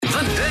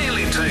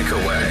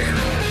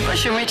Takeaway.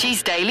 Bush and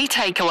Richie's Daily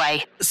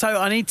Takeaway. So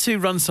I need to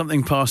run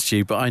something past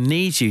you, but I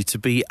need you to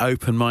be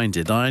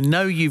open-minded. I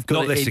know you've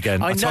got Not this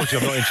again. I told you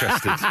I'm not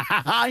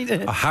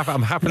interested.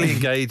 I'm happily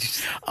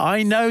engaged.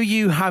 I know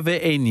you have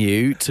it in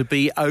you to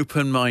be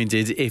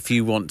open-minded if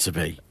you want to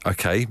be.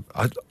 Okay,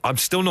 I'm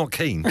still not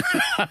keen.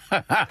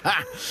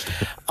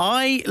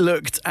 I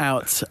looked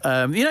out,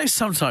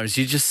 sometimes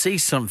you just see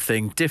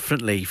something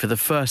differently for the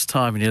first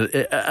time,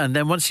 and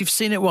then once you've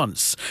seen it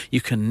once,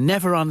 you can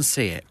never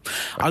unsee it.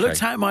 Okay. I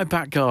looked out in my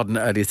back garden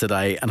earlier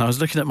today, and I was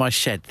looking at my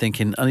shed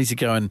thinking, I need to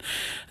go and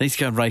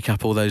rake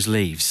up all those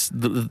leaves.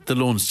 The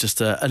lawn's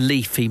just a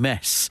leafy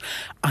mess.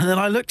 And then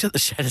I looked at the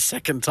shed a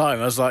second time,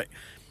 I was like,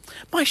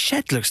 my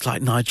shed looks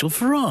like Nigel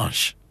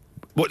Farage.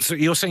 What? So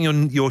you're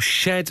saying your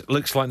shed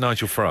looks like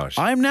Nigel Farage?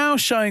 I'm now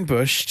showing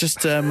Bush.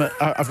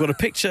 I've got a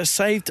picture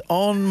saved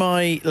on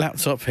my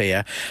laptop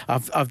here.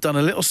 I've done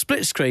a little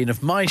split screen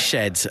of my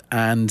shed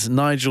and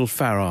Nigel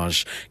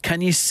Farage. Can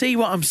you see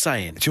what I'm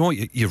saying? Do you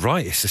know what? You're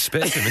right. It's a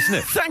spit of him, isn't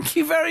it? Thank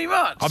you very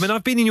much. I mean,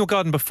 I've been in your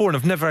garden before, and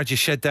I've never had your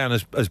shed down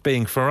as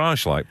being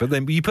Farage-like. But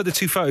then you put the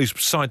two photos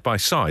side by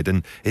side,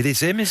 and it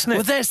is him, isn't it?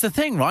 Well, there's the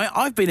thing, right?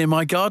 I've been in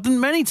my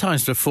garden many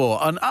times before,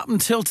 and up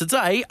until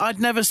today, I'd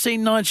never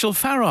seen Nigel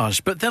Farage.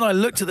 But then I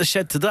looked at the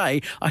shed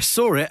today, I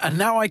saw it, and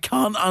now I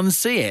can't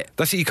unsee it.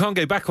 That's it, you can't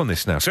go back on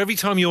this now. So every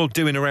time you're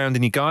doing around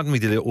in your garden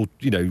with your little,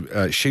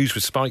 shoes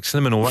with spikes in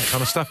them and all that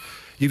kind of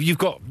stuff, you've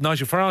got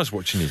Nigel Farage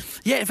watching you.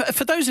 Yeah,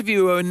 for those of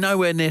you who are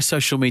nowhere near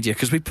social media,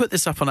 because we put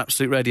this up on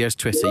Absolute Radio's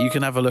Twitter, you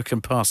can have a look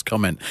and pass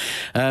comment.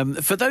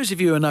 For those of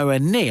you who are nowhere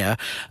near,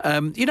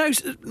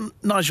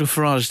 Nigel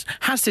Farage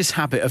has this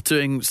habit of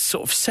doing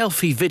sort of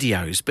selfie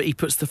videos, but he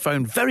puts the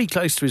phone very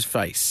close to his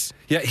face.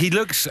 Yeah, he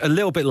looks a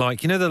little bit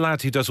like, the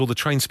lad who does all the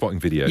train spotting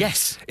videos?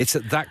 Yes. It's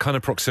at that kind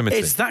of proximity.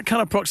 It's that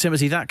kind of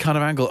proximity, that kind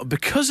of angle.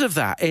 Because of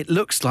that, it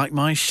looks like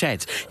my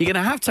shed. You're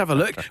going to have a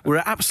look. We're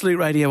at Absolute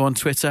Radio on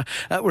Twitter.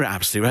 We're at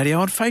Absolute Radio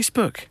on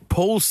Facebook.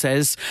 Paul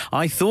says,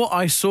 I thought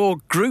I saw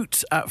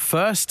Groot at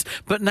first,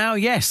 but now,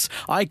 yes,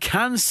 I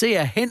can see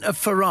a hint of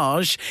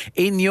Farage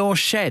in your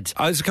shed.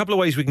 There's a couple of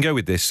ways we can go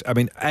with this. I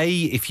mean,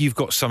 if you've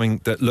got something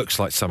that looks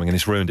like something and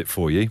it's ruined it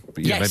for you,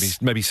 yes.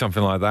 Maybe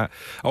something like that.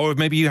 Or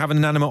maybe you have an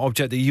inanimate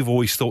object that you've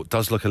always thought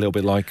does look a little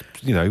bit like,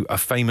 a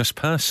famous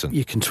person.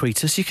 You can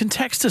tweet us, you can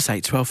text us,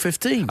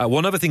 81215.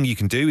 One other thing you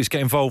can do is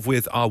get involved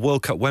with our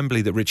World Cup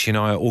Wembley that Richie and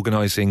I are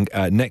organising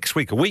next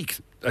week, a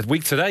week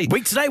today.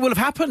 Week today will have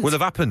happened.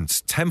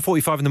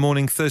 10:45 in the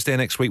morning, Thursday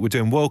next week, we're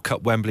doing World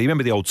Cup Wembley.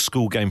 Remember the old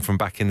school game from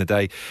back in the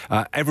day?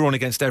 Everyone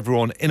against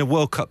everyone in a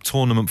World Cup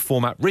tournament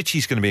format.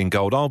 Richie's going to be in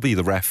gold. I'll be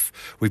the ref.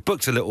 We've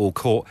booked a little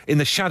court in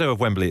the shadow of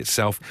Wembley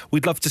itself.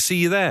 We'd love to see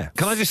you there.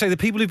 Can I just say, the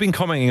people who've been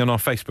commenting on our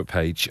Facebook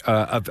page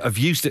have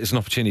used it as an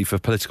opportunity for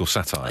political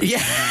satire.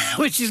 Yeah,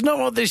 which is not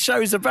what this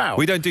show's about.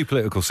 We don't do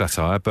political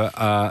satire, but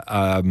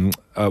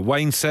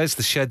Wayne says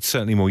the shed's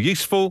certainly more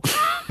useful.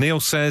 Neil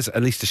says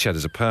at least the shed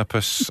has a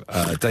purpose.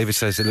 David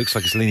says it looks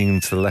like it's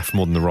leaning to the left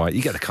more than the right.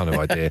 You get the kind of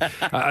idea.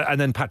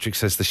 And then Patrick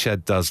says the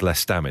shed does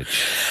less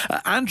damage.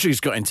 Andrew's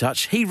got in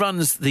touch. He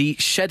runs the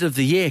Shed of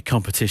the Year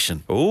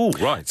competition. Oh,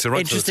 right. So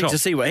right Interesting to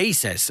see what he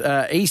says.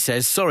 He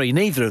says, sorry,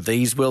 neither of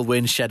these will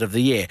win Shed of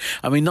the Year.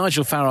 I mean,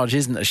 Nigel Farage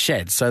isn't a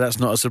shed, so that's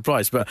not a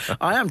surprise, but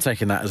I am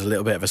taking that as a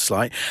little bit of a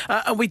slight.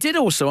 And we did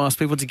also ask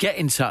people to get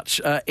in touch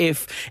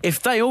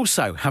if they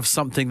also have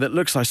something that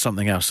looks like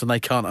something else and they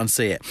can't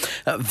unsee it.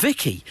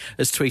 Vicky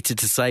has tweeted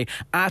to say,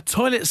 our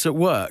toilets at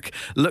work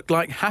look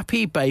like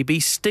happy baby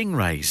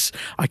stingrays.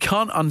 I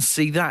can't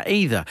unsee that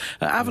either.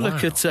 Have a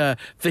look at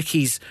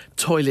Vicky's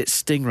toilet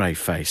stingray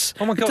face.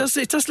 Oh my God.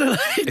 It does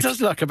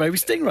look like a baby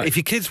stingray. If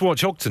your kids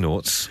watch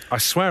Octonauts, I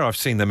swear I've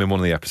seen them in one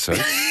of the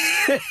episodes.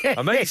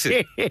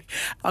 Amazing.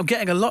 I'm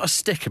getting a lot of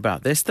stick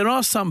about this. There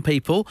are some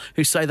people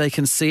who say they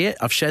can see it.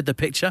 I've shared the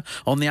picture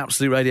on the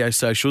Absolute Radio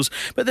socials.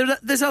 But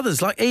there's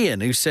others, like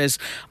Ian, who says,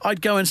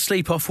 I'd go and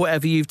sleep off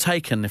whatever you've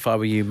taken if I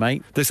were you,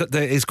 mate.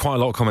 There is quite a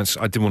lot of comments.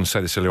 I didn't want to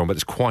say this earlier on, but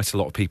there's quite a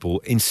lot of people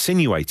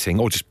insinuating,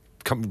 or just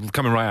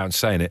coming right out and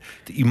saying it,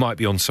 that you might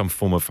be on some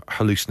form of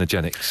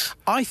hallucinogenics.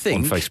 I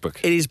think on Facebook.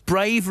 It is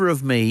braver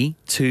of me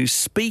to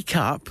speak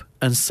up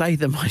and say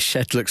that my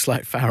shed looks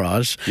like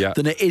Farage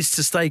than it is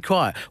to stay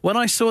quiet. When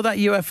I saw that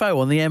UFO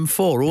on the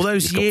M4 all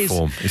those years...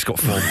 It's got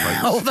form,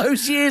 folks. All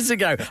those years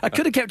ago. I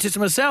could have kept it to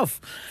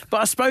myself, but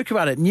I spoke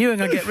about it,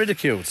 knowing I'd get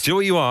ridiculed. Do you know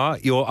what you are?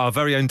 You're our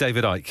very own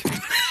David Icke.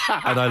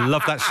 And I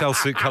love that shell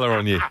suit colour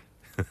on you.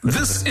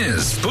 This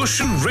is Bush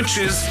and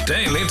Rich's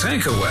Daily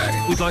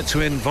Takeaway. We'd like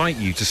to invite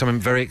you to something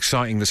very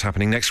exciting that's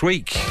happening next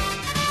week.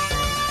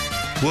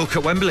 World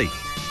Cup Wembley.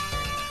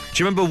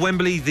 Do you remember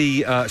Wembley,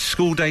 the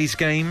school days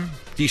game?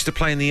 You used to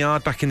play in the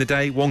yard back in the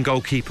day. One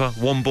goalkeeper,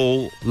 one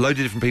ball, load of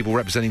different people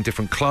representing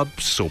different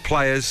clubs or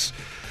players.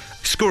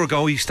 Score a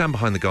goal, you stand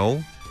behind the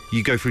goal.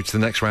 you go through to the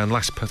next round.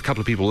 Last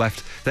couple of people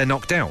left, they're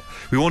knocked out.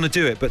 We want to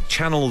do it, but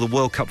channel the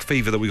World Cup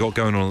fever that we've got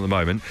going on at the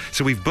moment.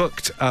 So we've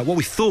booked what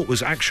we thought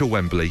was actual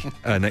Wembley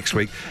next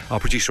week. Our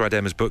producer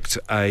Adam has booked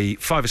a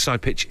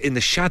five-a-side pitch in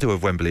the shadow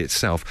of Wembley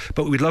itself,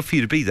 but we'd love for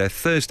you to be there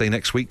Thursday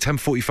next week,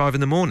 10:45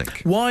 in the morning.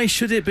 Why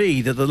should it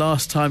be that the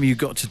last time you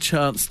got the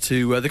chance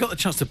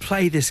to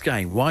play this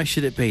game, why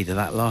should it be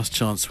that last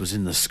chance was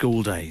in the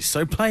school days?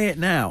 So play it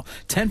now.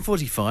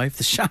 10:45,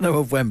 the shadow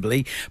of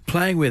Wembley,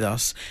 playing with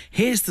us.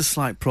 Here's the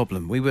slight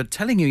problem. We were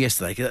telling you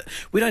yesterday that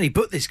we'd only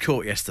booked this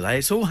court yesterday.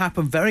 It's all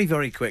happened very,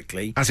 very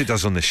quickly. As it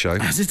does on this show.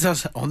 As it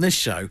does on this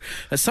show.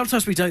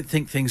 Sometimes we don't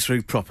think things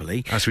through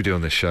properly. As we do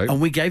on this show.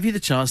 And we gave you the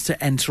chance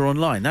to enter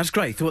online. That's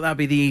great. Thought that'd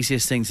be the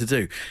easiest thing to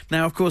do.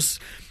 Now, of course,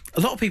 a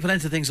lot of people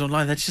enter things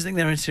online, they just think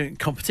they're entering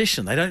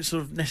competition. They don't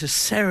sort of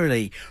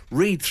necessarily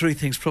read through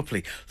things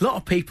properly. A lot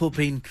of people have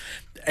been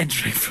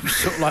entering from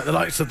sort of like the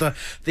likes of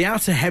the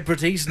Outer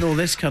Hebrides and all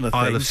this kind of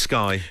thing. Isle of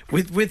Skye.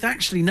 With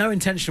actually no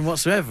intention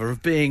whatsoever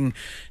of being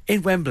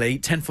in Wembley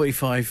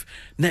 10:45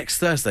 next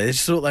Thursday. They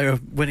just thought they were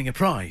winning a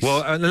prize.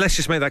 Well, let's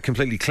just make that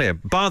completely clear.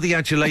 Bar the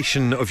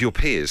adulation of your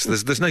peers,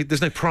 there's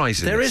no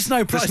prize in There this. is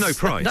no prize.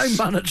 There's no prize. No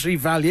monetary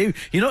value.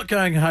 You're not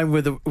going home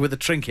with a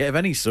trinket of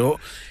any sort.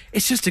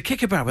 It's just a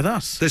kickabout with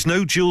us. There's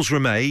no Jules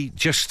Rimet,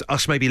 just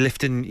us maybe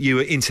lifting you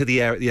into the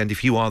air at the end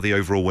if you are the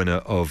overall winner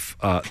of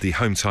the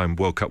Home Time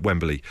World Cup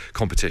Wembley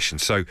competition.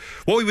 So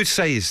what we would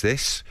say is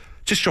this: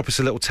 just drop us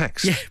a little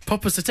text. Yeah,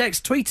 pop us a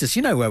text, tweet us,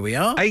 you know where we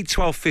are. 8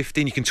 12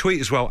 15. You can tweet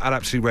as well at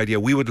Absolute Radio.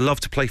 We would love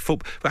to play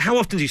football. But how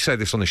often do you say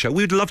this on the show?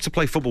 We would love to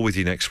play football with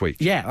you next week.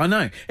 Yeah, I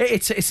know.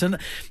 Here's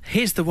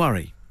the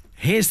worry.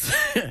 Here's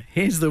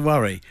the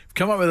worry. We've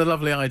come up with a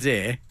lovely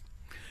idea.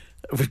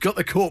 We've got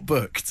the court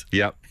booked.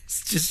 Yep.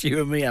 It's just you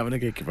and me having a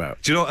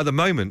kickabout. Do you know what, at the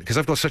moment, because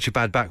I've got such a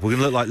bad back, we're going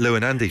to look like Lou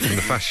and Andy from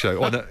the Fast Show.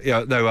 Or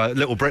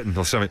Little Britain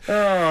or something.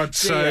 Oh, dear.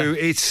 So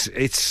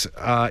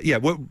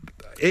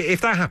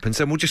if that happens,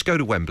 then we'll just go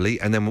to Wembley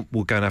and then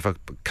we'll go and have a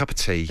cup of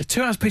tea.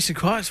 2 hours peace and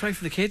quiet away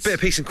from the kids. Bit of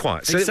peace and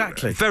quiet. So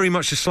exactly. Very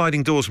much a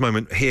sliding doors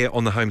moment here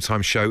on the Home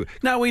Time Show.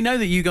 Now, we know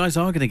that you guys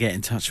are going to get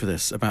in touch with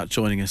us about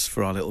joining us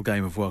for our little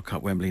game of World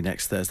Cup Wembley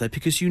next Thursday,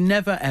 because you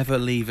never, ever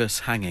leave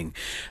us hanging.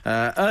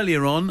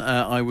 Earlier on,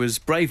 I was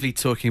bravely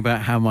talking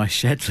about how my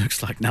shed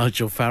looks like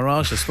Nigel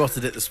Farage. I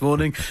spotted it this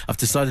morning. I've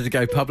decided to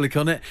go public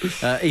on it,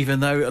 even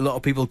though a lot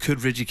of people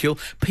could ridicule.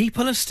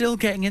 People are still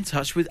getting in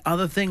touch with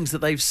other things that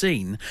they've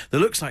seen that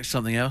looks like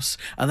something else,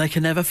 and they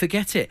can never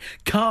forget it.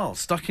 Carl,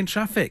 stuck in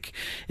traffic.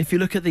 If you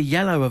look at the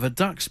yellow of a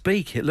duck's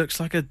beak, it looks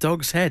like a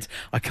dog's head.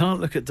 I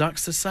can't look at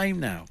ducks the same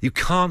now. You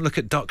can't look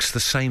at ducks the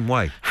same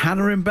way.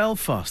 Hannah in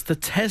Belfast, the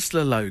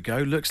Tesla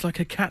logo looks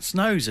like a cat's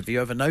nose. Have you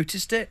ever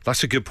noticed it?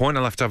 That's a good point.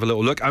 I'll have to have a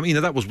little look. I mean,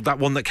 that was that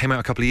one that came out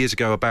a couple of years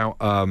ago about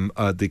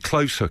the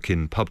clothes hook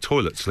in pub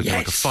toilets looking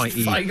like a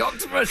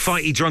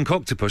fighty drunk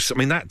octopus. I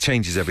mean, that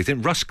changes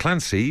everything. Russ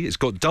Clancy has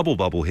got double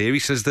bubble here. He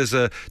says there's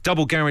a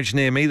double garage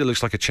near me that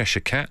looks like a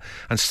Cheshire cat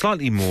and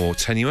slightly more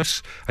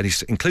tenuous, and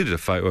he's included a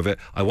photo of it.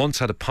 I once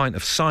had a pint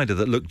of cider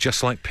that looked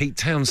just like Pete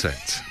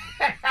Townsend.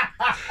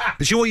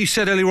 But you know what you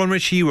said earlier on,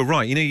 Richie? You were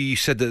right. You know, you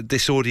said that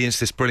this audience,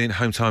 this brilliant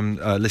Home Time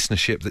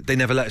listenership, that they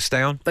never let us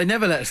down. They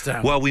never let us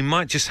down. Well, we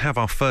might just have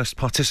our first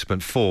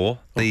participant for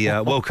the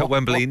World Cup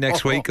Wembley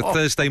next week,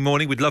 Thursday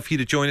morning. We'd love for you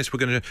to join us.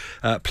 We're going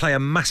to play a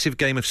massive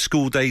game of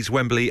school days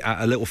Wembley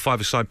at a little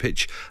five-a-side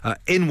pitch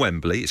in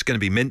Wembley. It's going to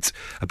be mint,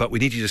 but we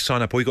need you to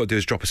sign up. All you got to do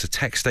is drop us a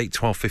text, 8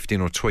 12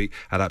 15, or a tweet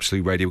at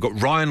Absolute Radio. We've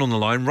got Ryan on the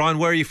line. Ryan,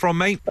 where are you from,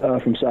 mate?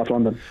 From South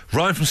London.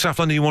 Ryan from South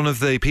London, you're one of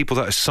the people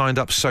that has signed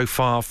up so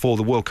far for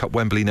the World Cup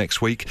Wembley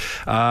next week.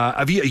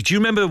 Do you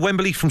remember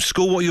Wembley from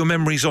school? What are your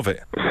memories of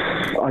it?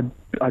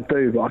 I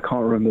do, but I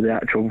can't remember the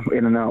actual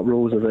in and out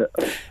rules of it.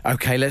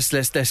 Okay,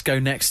 let's go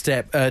next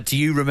step. Do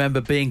you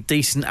remember being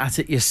decent at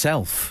it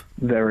yourself?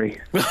 Very.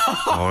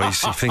 Oh,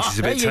 he thinks it's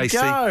a bit there you tasty.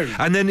 Go.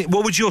 And then,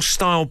 what would your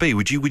style be?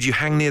 Would you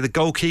hang near the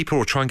goalkeeper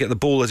or try and get the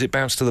ball as it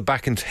bounced to the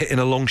back and hit in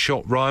a long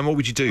shot, Ryan? What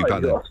would you do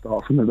back then? I'll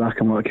start from the back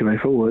and work your way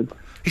forward.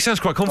 He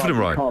sounds quite confident,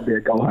 Ryan. Can't be a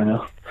goal hanger.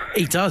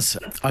 He does.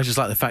 I just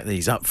like the fact that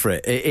he's up for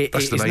it.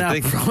 That's the it's main now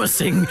thing.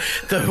 Promising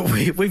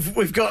that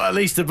we've got at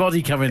least a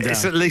body coming down.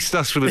 It's at least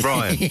us with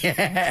Ryan.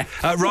 Yeah.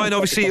 Ryan,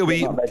 obviously it'll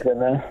be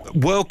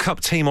World Cup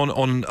team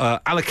on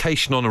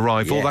allocation on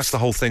arrival. Yes. That's the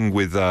whole thing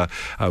with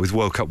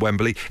World Cup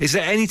Wembley. Is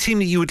there any team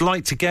that you would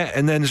like to get?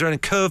 And then is there any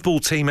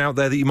curveball team out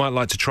there that you might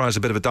like to try as a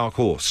bit of a dark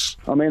horse?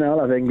 I mean, I'll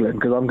have England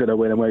because I'm going to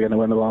win and we're going to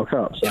win the World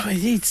Cup. So.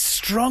 He's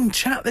strong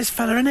chap, this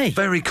fella, isn't he?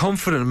 Very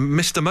confident,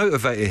 Mr.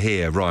 Motivator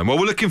here, Ryan. Well,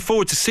 we're looking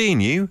forward to seeing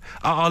you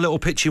at our little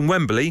pitch in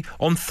Wembley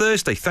on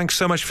Thursday. Thanks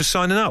so much for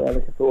signing up. Yeah,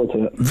 looking forward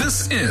to it.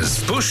 This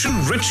is Bush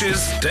and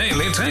Rich's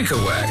Daily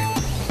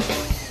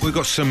Takeaway. We've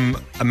got some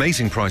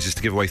amazing prizes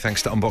to give away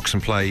thanks to Unbox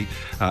and Play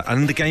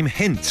and the game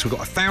Hints. We've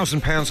got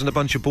 £1,000 and a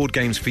bunch of board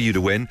games for you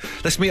to win.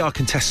 Let's meet our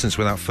contestants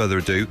without further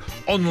ado.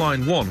 On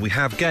line one, we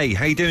have Gay.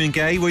 How you doing,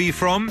 Gay? Where are you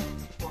from?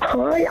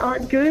 Hi,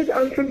 I'm good.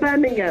 I'm from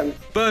Birmingham.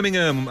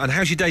 Birmingham. And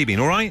how's your day been,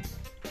 all right?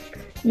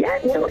 Yeah,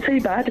 not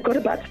too bad. I've got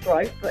a bad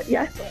throat, but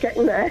yeah, I'm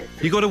getting there.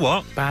 You got a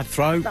what? Bad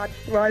throat. Bad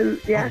throat,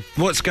 yeah.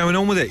 What's going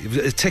on with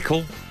it? A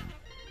tickle?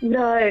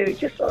 No,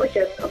 just like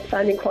I'm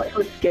sounding quite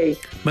husky.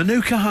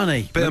 Manuka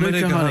honey. Bit of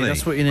Manuka honey.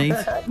 That's what you need.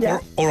 Yeah.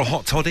 Or a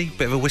hot toddy,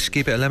 bit of a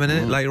whiskey, bit of lemon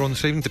in it later on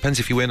this evening. Depends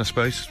if you win, I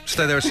suppose.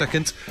 Stay there a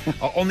second.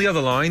 On the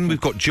other line, we've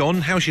got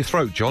John. How's your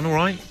throat, John? All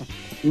right?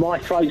 My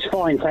throat's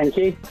fine, thank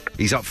you.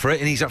 He's up for it,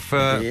 and he's up for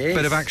a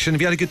bit of action. Have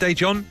you had a good day,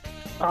 John?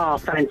 Ah,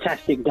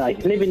 fantastic day.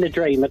 Living the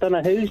dream. I don't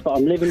know whose, but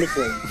I'm living the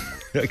dream.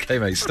 Okay,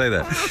 mate, stay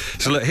there.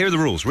 So, look, here are the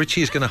rules.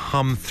 Richie is going to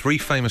hum 3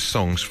 famous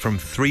songs from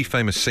 3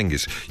 famous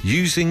singers.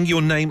 Using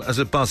your name as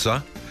a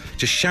buzzer,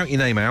 just shout your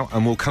name out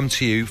and we'll come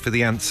to you for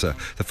the answer.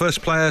 The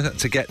first player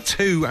to get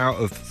 2 out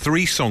of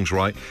 3 songs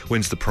right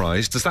wins the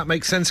prize. Does that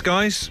make sense,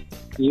 guys?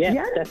 Yeah,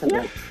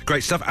 definitely.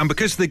 Great stuff. And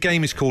because the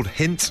game is called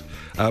Hint,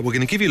 we're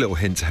going to give you a little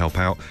hint to help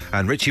out.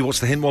 And Richie,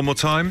 what's the hint one more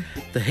time?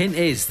 The hint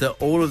is that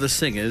all of the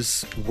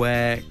singers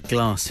wear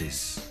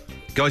glasses.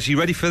 Guys, are you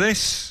ready for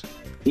this?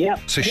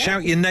 Yep. So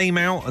shout your name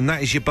out, and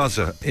that is your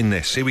buzzer in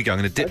this. Here we go. I'm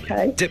going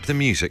to dip the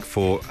music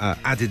for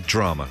added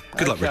drama.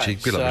 Good luck, Richie.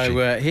 Good luck, Richie.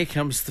 So here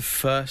comes the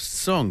first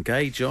song.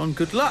 Okay, John,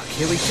 good luck.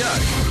 Here we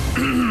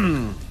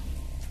go.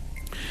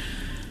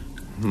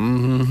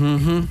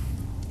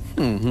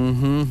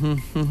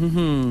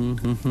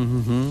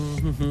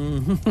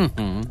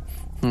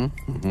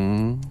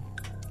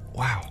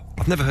 Wow.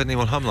 I've never heard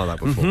anyone hum like that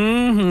before.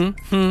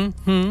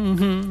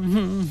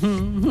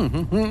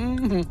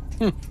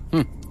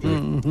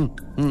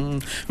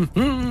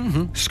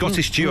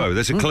 Scottish duo,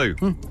 there's a clue.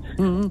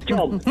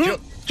 John.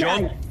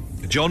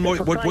 John,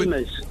 what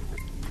Famous.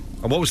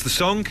 and what was the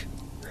song?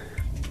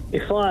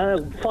 If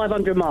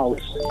 500 miles.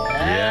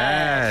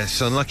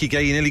 Yes, unlucky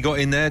Gay, you nearly got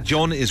in there.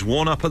 John is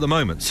 1 up at the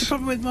moment. What's the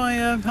problem with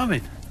my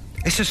humming?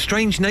 It's a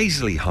strange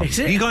nasally hum. Is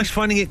it? Are you guys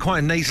finding it quite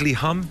a nasally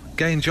hum,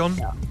 Gay and John?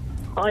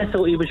 I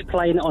thought he was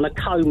playing it on a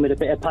comb with a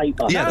bit of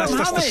paper. Yeah, No, that's I'm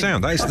the humming.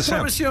 sound. That is the I sound.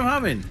 promise you I'm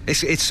humming.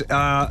 It's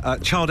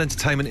child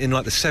entertainment in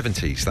like the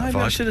 70s, that Maybe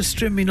I vibe. should have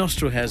trimmed my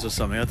nostril hairs or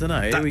something. I don't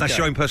know. Here we That's go.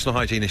 your own personal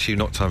hygiene issue,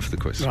 not time for the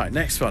quiz. Right,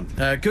 next one.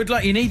 Good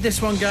luck. You need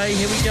this one, Gay.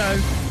 Here we go.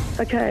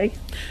 Okay.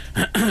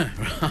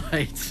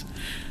 Right.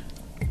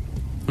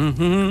 Oh,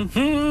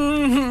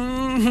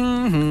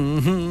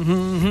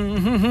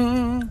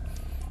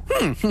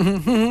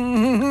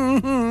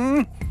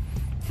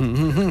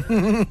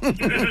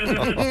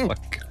 my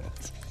God.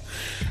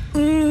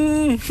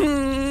 Here's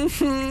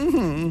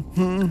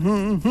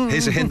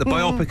a hint. The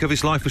biopic of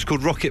his life was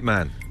called Rocket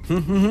Man.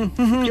 John.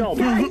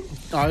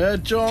 I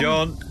heard John.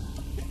 John.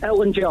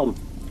 Elton John.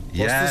 What's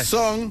Yes. the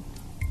song?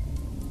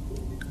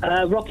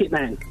 Rocket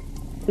Man.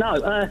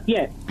 No,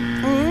 yeah.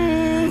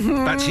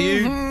 Back to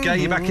you. Gay,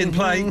 you back in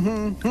play.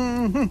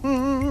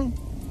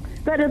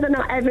 Better than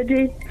I ever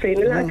did.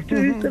 Feeling like a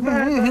true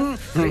survivor.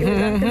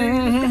 Feeling like a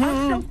loser.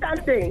 I'm still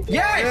standing.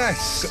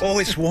 Yes! Oh,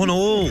 it's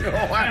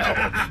 1-1.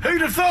 Wow. Who'd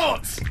have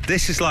thought?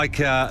 This is like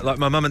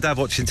my mum and dad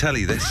watching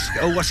telly. This.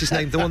 Oh, what's his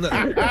name? The one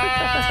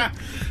that.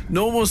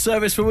 Normal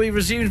service will be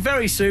resumed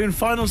very soon.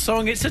 Final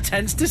song, it's a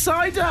tense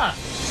decider.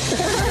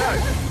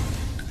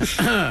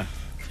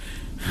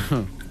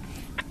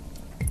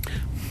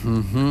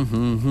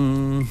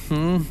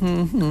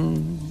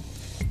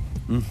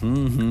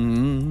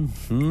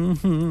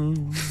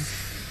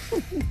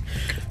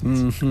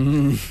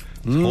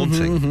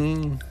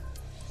 Haunting.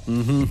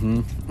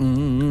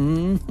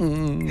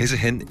 Here's a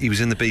hint. He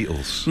was in the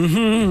Beatles.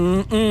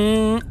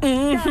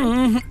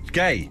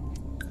 Gay.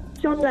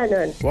 John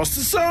Lennon. What's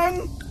the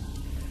song?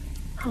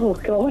 Oh,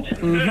 God.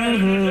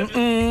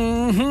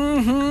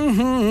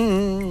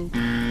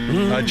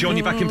 John,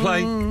 you back in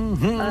play?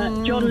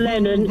 John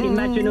Lennon,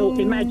 Imagine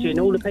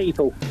all the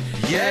people.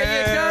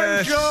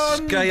 Yes.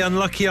 John. Gay,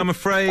 unlucky, I'm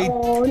afraid.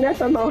 Oh,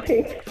 never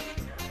mind.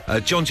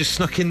 John just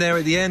snuck in there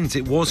at the end.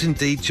 It was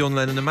indeed John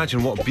Lennon.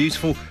 Imagine what a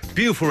beautiful,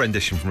 beautiful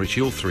rendition from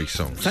Richie. All 3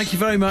 songs. Thank you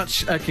very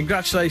much.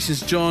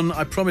 Congratulations, John.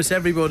 I promise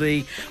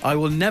everybody I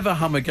will never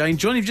hum again.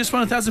 John, you've just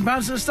won £1,000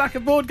 and a stack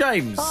of board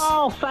games.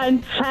 Oh,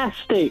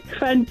 fantastic.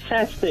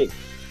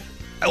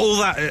 All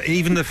that,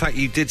 even the fact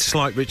you did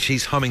slight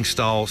Richie's humming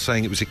style,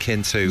 saying it was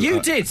akin to...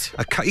 You did.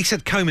 He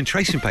said comb and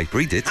tracing paper.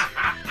 He did.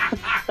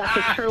 That's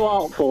a true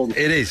art form.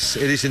 It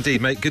is indeed,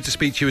 mate. Good to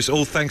speak to you. It's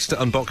all thanks to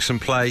Unbox and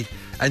Play.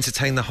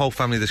 Entertain the whole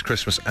family this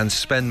Christmas and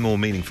spend more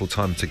meaningful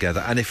time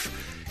together. And if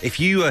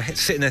you are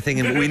sitting there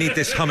thinking, we need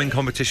this humming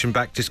competition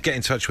back, just get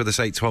in touch with us,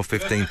 8 12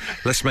 15.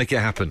 Let's make it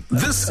happen.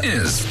 This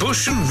is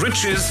Bush and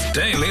Rich's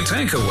Daily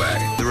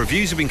Takeaway. The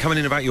reviews have been coming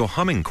in about your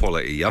humming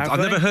quality. I've Have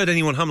they? never heard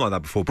anyone hum like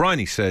that before.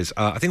 Bryony says,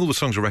 I think all the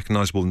songs are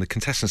recognisable and the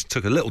contestants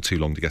took a little too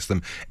long to guess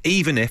them,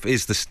 even if,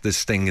 is the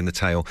sting in the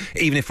tail,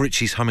 even if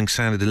Richie's humming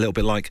sounded a little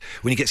bit like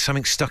when you get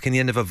something stuck in the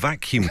end of a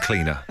vacuum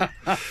cleaner.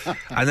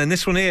 And then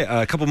this one here,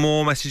 a couple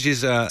more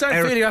messages. Don't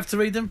feel you have to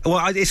read them.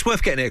 Well, it's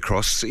worth getting it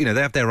across. You know,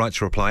 they have their right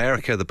to reply.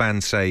 Erica, the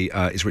band, say,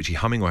 is Richie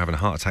humming or having a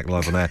heart attack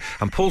live on air?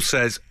 And Paul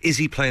says, is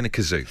he playing a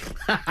kazoo?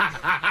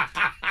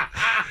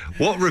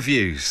 What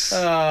reviews?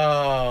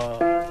 Oh.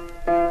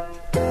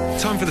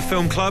 Time for the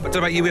film club. I don't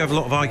know about you, we have a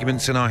lot of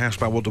arguments in our house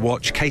about what to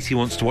watch. Katie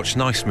wants to watch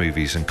nice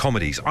movies and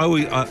comedies. I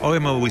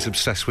am always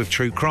obsessed with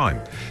true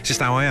crime. It's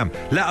just how I am.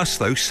 Let us,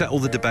 though, settle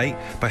the debate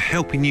by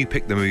helping you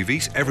pick the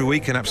movies. Every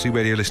week, an Absolute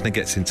Radio listener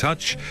gets in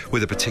touch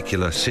with a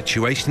particular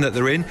situation that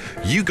they're in.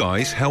 You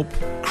guys help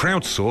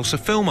crowdsource a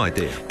film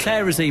idea.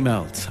 Claire has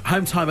emailed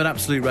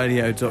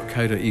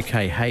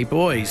hometime@absoluteradio.co.uk. Hey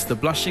boys, the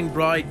blushing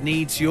bride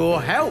needs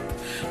your help.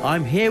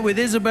 I'm here with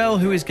Isabel,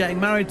 who is getting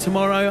married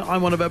tomorrow.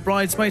 I'm one of her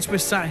bridesmaids. We're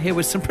sat here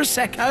with some Prosecco.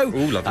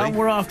 Ooh, lovely. And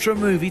we're after a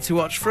movie to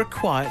watch for a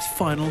quiet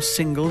final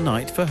single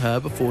night for her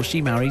before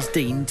she marries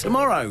Dean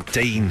tomorrow.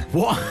 Dean.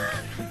 What?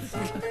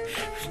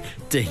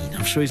 Dean,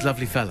 I'm sure he's a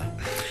lovely fella.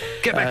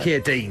 Get back here,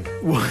 Dean.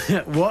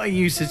 What are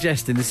you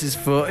suggesting?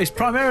 It's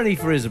primarily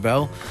for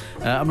Isabel.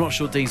 I'm not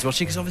sure Dean's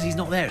watching because obviously he's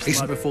not there. It's the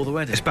night before the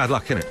wedding. It's bad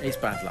luck, isn't it? It's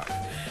bad luck.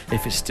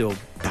 If it's still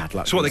bad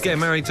luck. So what, they're getting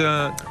married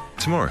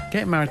tomorrow?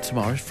 Getting married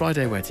tomorrow.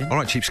 Friday wedding. All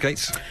right,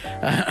 cheapskates.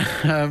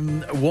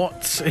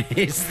 What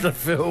is the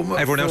film?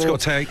 Everyone else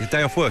got to take a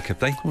day off work, have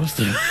they? What's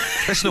the...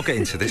 Let's not get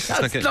into this.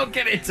 Let's not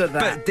get into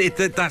that.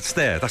 But that's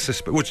there.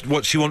 That's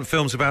what she want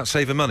films about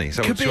saving money. Is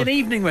that Could what be an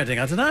evening wedding.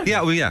 I don't know.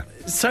 Yeah, well, yeah.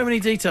 So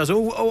many details.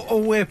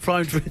 All we're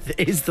primed with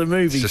is the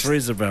movie for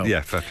Isabel.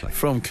 Yeah, fair play.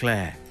 From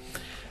Claire.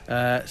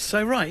 What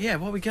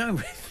are we going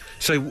with?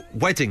 So,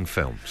 wedding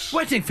films.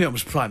 Wedding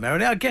films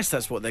primarily. I guess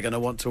that's what they're going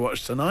to want to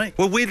watch tonight.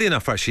 Well, weirdly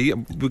enough, actually,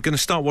 we're going to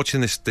start watching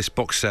this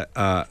box set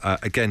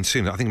again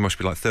soon. I think it must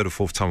be like third or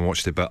fourth time I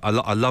watched it, but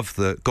I love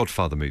the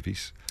Godfather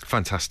movies.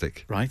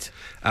 Fantastic. Right.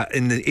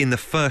 In the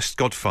first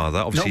Godfather,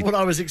 obviously... Not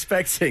what I was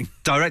expecting.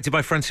 Directed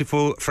by Francis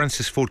Ford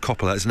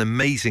Coppola. It's an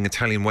amazing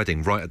Italian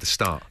wedding right at the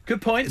start.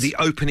 Good point. The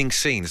opening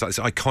scene is like this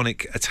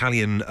iconic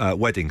Italian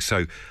wedding,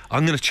 so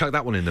I'm going to chuck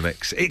that one in the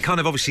mix. It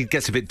kind of obviously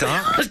gets a bit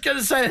dark. I was going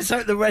to say, let's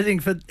hope the wedding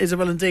for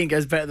Isabel and Dean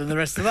goes better than the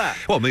rest of that.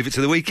 Well, move it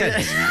to the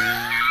weekend.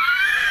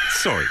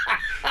 Sorry.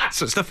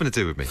 So it's nothing to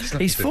do with me.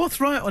 He's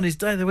forthright on his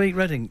day of the week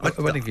wedding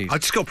views. I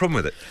just got a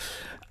problem with it.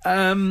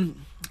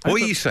 What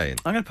are you saying?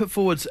 I'm going to put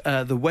forward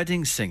The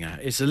Wedding Singer.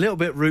 It's a little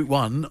bit Route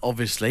 1,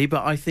 obviously,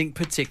 but I think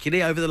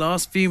particularly over the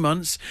last few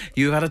months,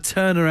 you had a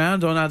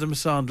turnaround on Adam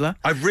Sandler.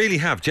 I really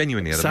have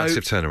genuinely had a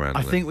massive turnaround.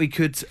 I think we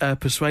could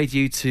persuade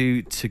you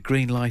to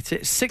green light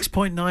it.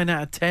 6.9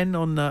 out of 10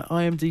 on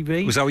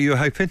IMDb. Was that what you were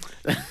hoping?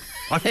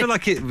 I feel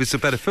like it was a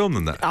better film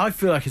than that. I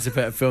feel like it's a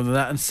better film than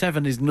that, and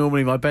 7 is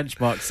normally my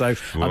benchmark, so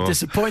I'm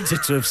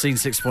disappointed to have seen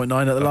 6.9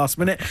 at the last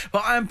minute,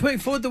 but I am putting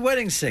forward The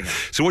Wedding Singer.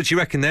 So what do you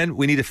reckon then?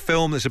 We need a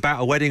film that's about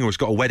a wedding or it's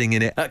got a wedding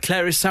in it?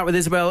 Claire is sat with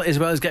Isabel.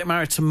 Isabel is getting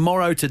married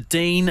tomorrow to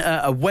Dean.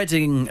 A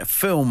wedding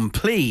film,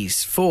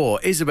 please, for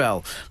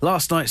Isabel.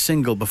 Last night's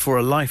single before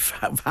a life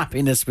of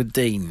happiness with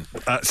Dean.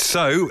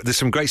 So there's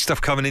some great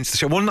stuff coming into the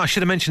show. One I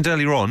should have mentioned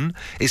earlier on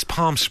is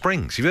Palm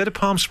Springs. Have you heard of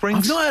Palm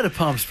Springs? I've not heard of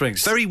Palm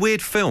Springs. Very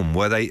weird film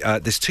where they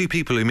there's two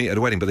people who meet at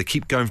a wedding, but they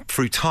keep going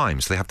through time,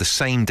 so they have the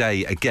same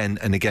day again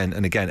and again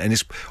and again. And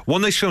it's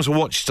one of those films I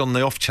watched on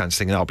the off chance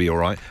thinking I'll be all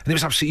right, and it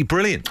was absolutely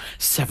brilliant.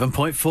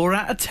 7.4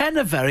 out of 10,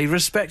 a very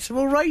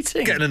respectable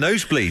rating. Getting a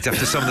nosebleed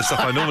after some of the stuff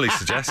I normally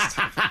suggest.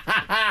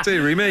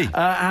 Dearie me.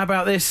 How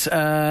about this?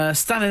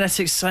 Stan in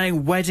Essex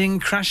saying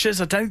wedding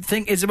crashers. I don't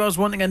think Isabel's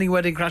wanting any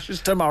wedding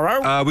crashers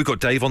tomorrow. We've got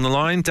Dave on the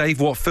line.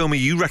 Dave, what film are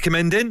you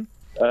recommending?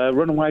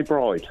 Runaway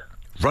Bride.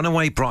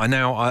 Runaway Bride.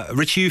 Now,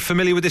 Rich, are you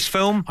familiar with this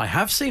film? I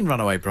have seen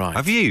Runaway Bride.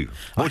 Have you?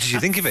 What did you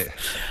think of it?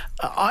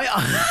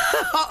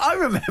 I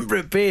remember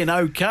it being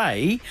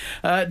okay.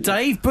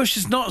 Dave, Bush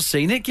has not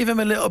seen it. Give him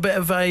a little bit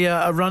of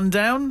a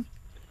rundown.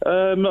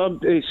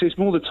 It's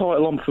more the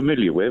title I'm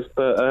familiar with,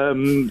 but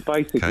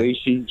basically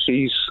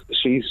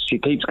she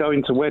keeps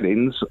going to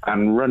weddings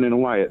and running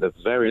away at the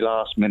very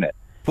last minute.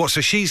 What? So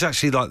she's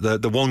actually like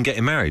the one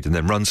getting married and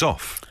then runs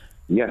off?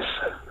 Yes.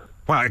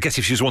 Well, I guess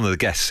if she was one of the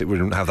guests, it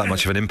wouldn't have that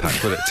much of an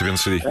impact, would it, to be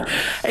honest with you?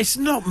 It's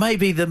not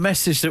maybe the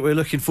message that we're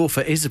looking for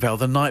Isabel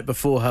the night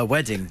before her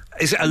wedding.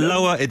 Is it a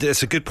lower...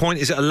 It's a good point.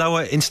 Is it a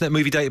lower Internet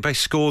Movie Database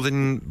score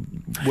than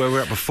where we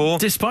were at before?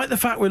 Despite the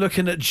fact we're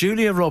looking at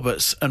Julia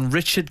Roberts and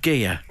Richard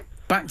Gere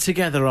back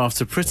together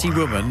after Pretty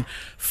Woman,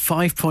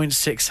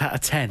 5.6 out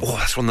of 10. Oh,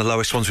 that's one of the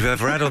lowest ones we've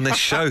ever had on this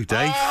show,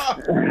 Dave.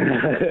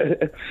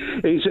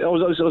 It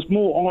was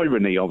more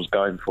irony I was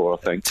going for, I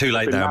think. Too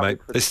late now, mate.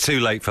 It's too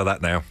late for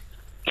that now.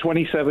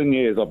 27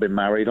 years I've been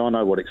married. I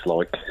know what it's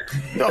like.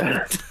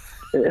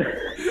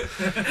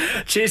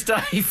 Cheers,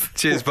 Dave.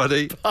 Cheers,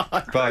 buddy.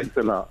 Bye. Thanks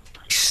a lot.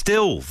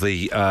 Still,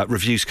 the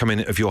reviews come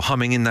in of your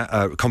humming in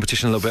that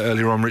competition a little bit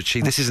earlier on,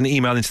 Richie. This is an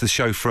email into the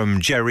show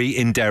from Jerry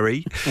in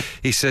Derry.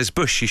 He says,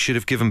 Bush, you should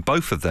have given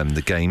both of them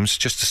the games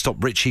just to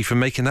stop Richie from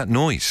making that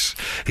noise.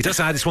 He does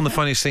add, it's one of the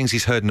funniest things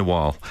he's heard in a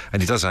while.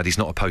 And he does add, he's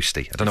not a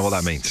postie. I don't know what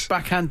that means.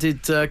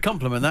 Backhanded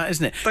compliment, that,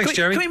 isn't it? Thanks,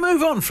 Jerry. Can we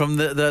move on from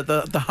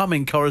the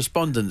humming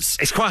correspondence?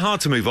 It's quite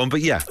hard to move on,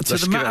 but yeah. To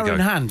the matter in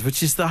hand,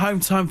 which is the Home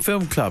Time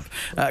Film Club.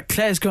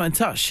 Claire's got in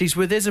touch. She's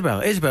with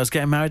Isabel. Isabel's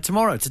getting married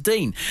tomorrow to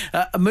Dean.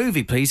 A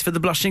movie, please, please, for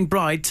the blushing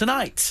bride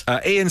tonight?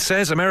 Ian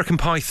says American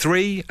Pie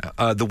 3,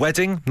 The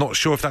Wedding. Not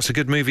sure if that's a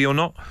good movie or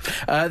not.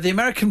 The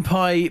American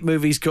Pie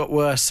movies got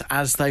worse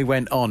as they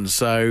went on,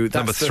 so that's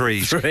Number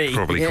three's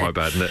probably quite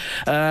bad, isn't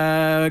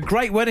it?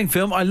 Great wedding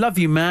film. I Love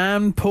You,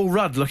 Man. Paul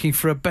Rudd looking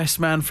for a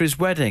best man for his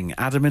wedding.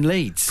 Adam in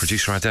Leeds.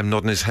 Producer Adam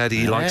nodding his head.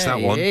 He likes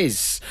that one. He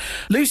is.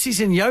 Lucy's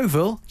in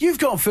Yeovil. You've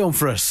got a film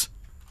for us.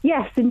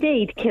 Yes,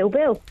 indeed. Kill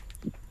Bill.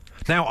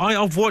 Now,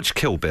 I've watched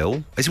Kill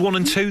Bill. Is it 1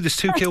 and 2? There's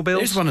 2 Kill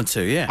Bills? There's 1 and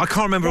 2, yeah. I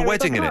can't remember a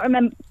wedding in it.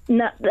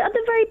 No, at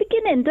the very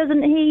beginning,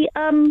 doesn't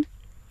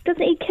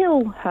he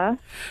kill her?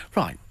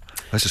 Right.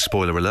 That's a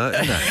spoiler alert,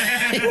 isn't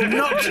it?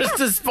 Not just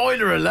a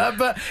spoiler alert,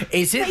 but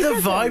is it the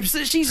vibes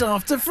that she's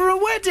after for a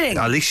wedding?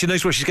 At least she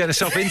knows what she's getting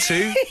herself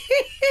into.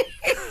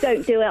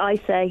 Don't do it, I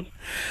say.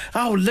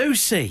 Oh,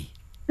 Lucy.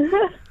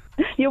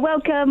 You're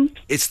welcome.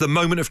 It's the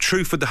moment of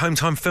truth with the Home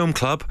Time Film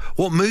Club.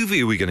 What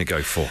movie are we going to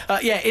go for?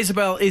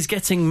 Isabel is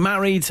getting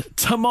married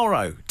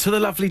tomorrow to the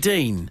lovely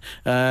Dean.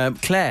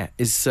 Claire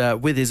is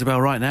with Isabel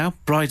right now,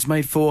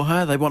 bridesmaid for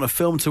her. They want a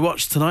film to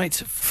watch tonight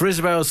for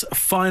Isabel's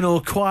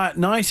final quiet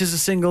night as a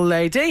single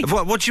lady.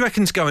 What do you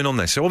reckon's going on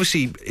there? So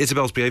obviously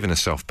Isabel's behaving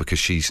herself because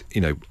she's,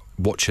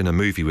 watching a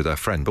movie with her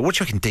friend. But what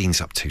do you reckon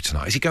Dean's up to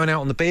tonight? Is he going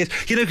out on the beers?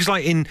 Because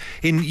like in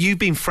You've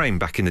Been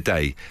Framed back in the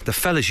day, the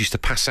fellas used to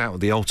pass out at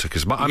the altar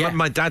because I remember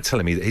my dad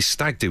telling me that his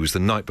stag do was the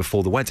night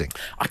before the wedding.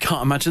 I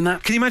can't imagine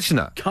that. Can you imagine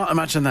that? Can't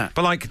imagine that.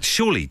 But like,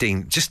 surely,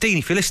 Dean,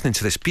 if you're listening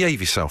to this,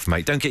 behave yourself,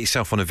 mate. Don't get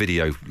yourself on a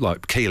video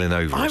like keeling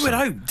over. I would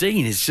hope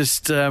Dean is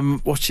just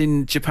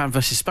watching Japan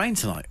versus Spain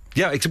tonight.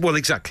 Yeah, well,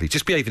 exactly.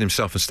 Just behaving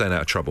himself and staying out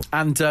of trouble.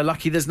 And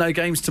lucky there's no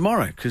games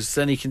tomorrow, because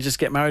then he can just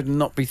get married and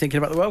not be thinking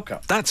about the World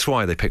Cup. That's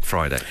why they picked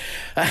Friday.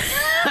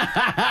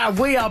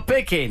 We are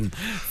picking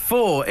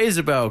for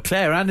Isabel,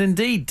 Claire, and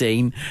indeed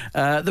Dean,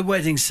 the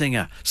wedding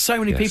singer. So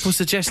many people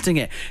suggesting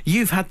it.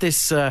 You've had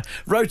this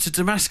Road to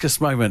Damascus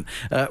moment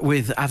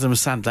with Adam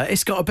Sandler.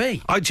 It's got to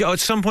be. At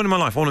some point in my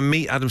life, I want to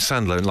meet Adam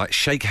Sandler and like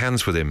shake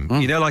hands with him.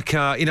 Like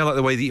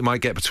the way that you might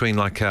get between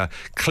like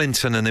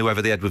Clinton and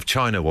whoever the head with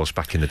China was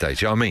back in the day.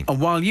 Do you know what I mean? And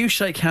while you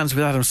shake hands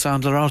with Adam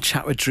Sandler, I'll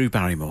chat with Drew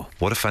Barrymore.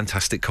 What a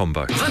fantastic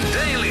combo. The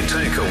Daily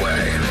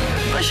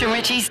Takeaway. Bush and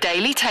Richie's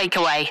Daily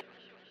Takeaway.